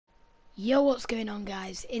Yo, what's going on,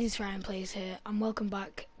 guys? It is Ryan Plays here, and welcome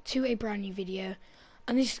back to a brand new video.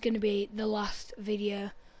 And this is going to be the last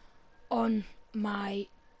video on my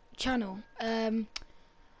channel. I'm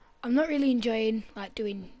not really enjoying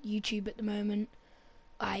doing YouTube at the moment,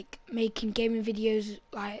 making gaming videos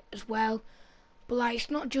as well. But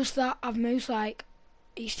it's not just that.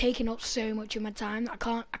 It's taking up so much of my time. I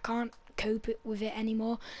can't cope with it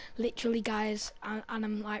anymore. Literally, guys, and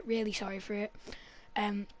I'm really sorry for it.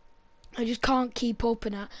 I just can't keep up,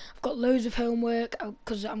 and I've got loads of homework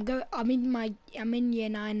because I'm in year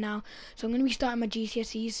 9 now, so I'm gonna be starting my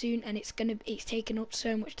GCSEs soon, and it's taking up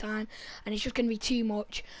so much time, and it's just gonna be too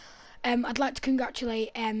much. I'd like to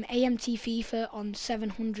congratulate AMT FIFA on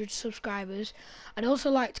 700 subscribers. I'd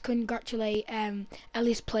also like to congratulate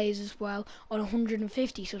Ellis Plays as well on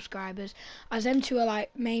 150 subscribers, as them two are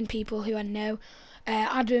main people who I know.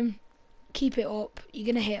 Adam, keep it up. You're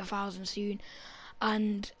gonna hit 1,000 soon.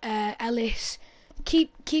 And Ellis,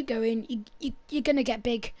 keep going. You're gonna get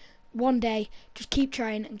big one day. Just keep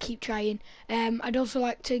trying and keep trying. I'd also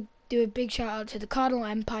like to do a big shout out to the Cardinal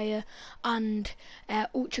Empire and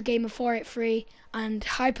Ultra Gamer 483 and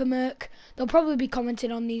Hypermerc. They'll probably be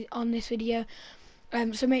commenting on this video.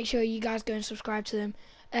 So make sure you guys go and subscribe to them.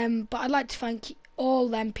 But I'd like to thank all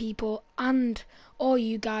them people and all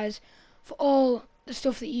you guys for all the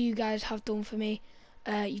stuff that you guys have done for me.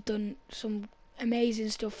 You've done some amazing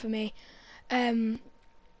stuff for me, and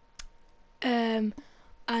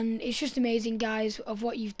it's just amazing, guys, of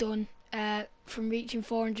what you've done from reaching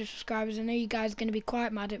 400 subscribers. I know you guys are going to be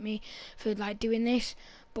quite mad at me for doing this,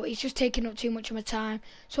 but it's just taking up too much of my time.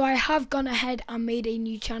 So I have gone ahead and made a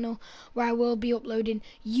new channel where I will be uploading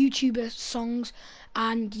YouTuber songs,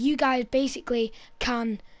 and you guys basically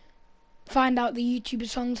can find out the YouTuber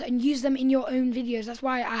songs and use them in your own videos. That's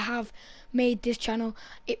why I have made this channel.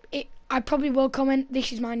 I probably will comment,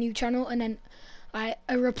 "This is my new channel," and then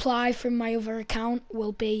a reply from my other account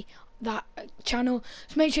will be that channel.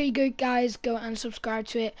 So make sure you guys go and subscribe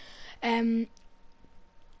to it.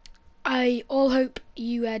 I all hope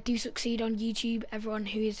you do succeed on YouTube, everyone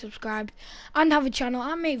who is subscribed and have a channel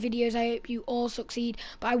and make videos. I hope you all succeed,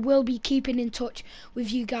 but I will be keeping in touch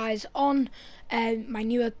with you guys on my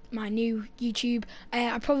new YouTube.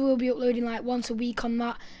 I probably will be uploading once a week on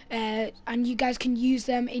that, and you guys can use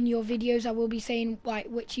them in your videos. I will be saying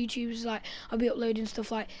which YouTubers I'll be uploading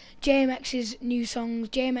stuff like JMX's new songs,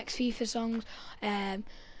 JMX FIFA songs,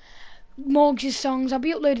 Morgs' songs. I'll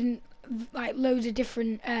be uploading loads of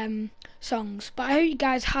different songs. But I hope you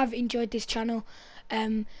guys have enjoyed this channel.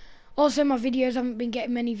 Also, my videos haven't been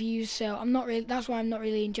getting many views, so that's why I'm not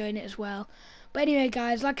really enjoying it as well. But anyway,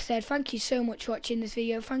 guys, like I said, thank you so much for watching this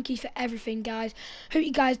video. Thank you for everything, guys. Hope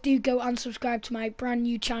you guys do go and subscribe to my brand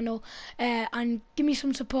new channel, and give me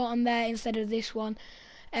some support on there instead of this one.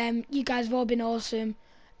 You guys have all been awesome.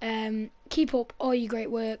 Keep up all your great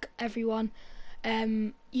work, everyone.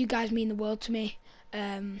 You guys mean the world to me.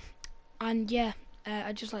 And yeah,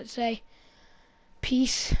 I'd just like to say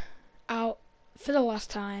peace out for the last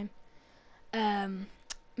time.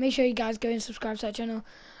 Make sure you guys go and subscribe to that channel.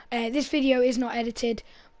 This video is not edited,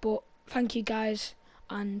 but thank you guys,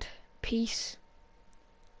 and peace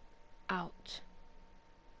out.